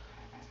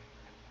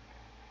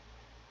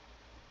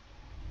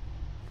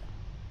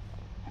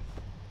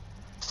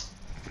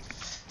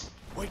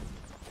 Wait.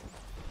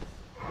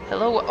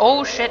 Hello.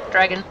 Oh shit,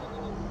 dragon.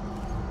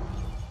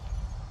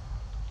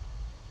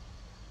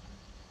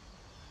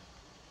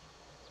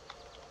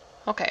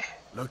 Okay.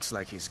 Looks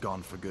like he's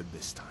gone for good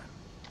this time.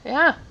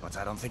 Yeah. But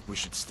I don't think we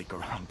should stick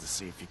around to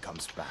see if he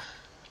comes back.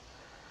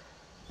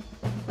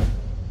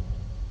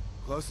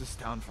 Closest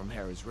town from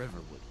here is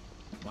Riverwood.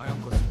 My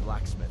uncle's a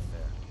blacksmith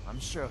there. I'm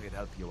sure he'd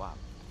help you out.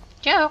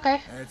 Yeah,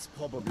 okay. It's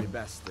probably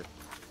best that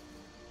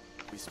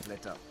we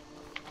split up.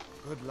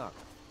 Good luck.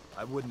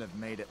 I wouldn't have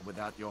made it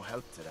without your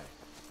help today.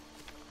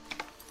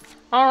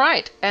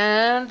 Alright,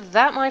 and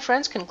that, my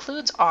friends,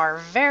 concludes our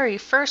very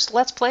first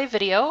Let's Play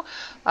video.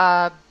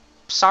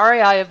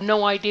 Sorry, I have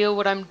no idea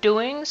what I'm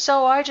doing,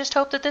 so I just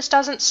hope that this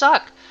doesn't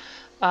suck.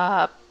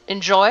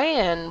 Enjoy,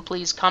 and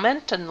please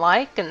comment, and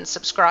like, and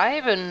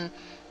subscribe, and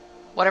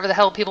whatever the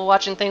hell people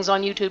watching things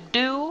on YouTube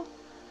do.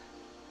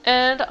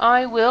 And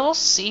I will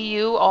see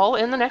you all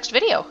in the next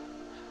video.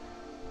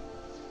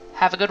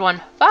 Have a good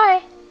one.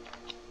 Bye!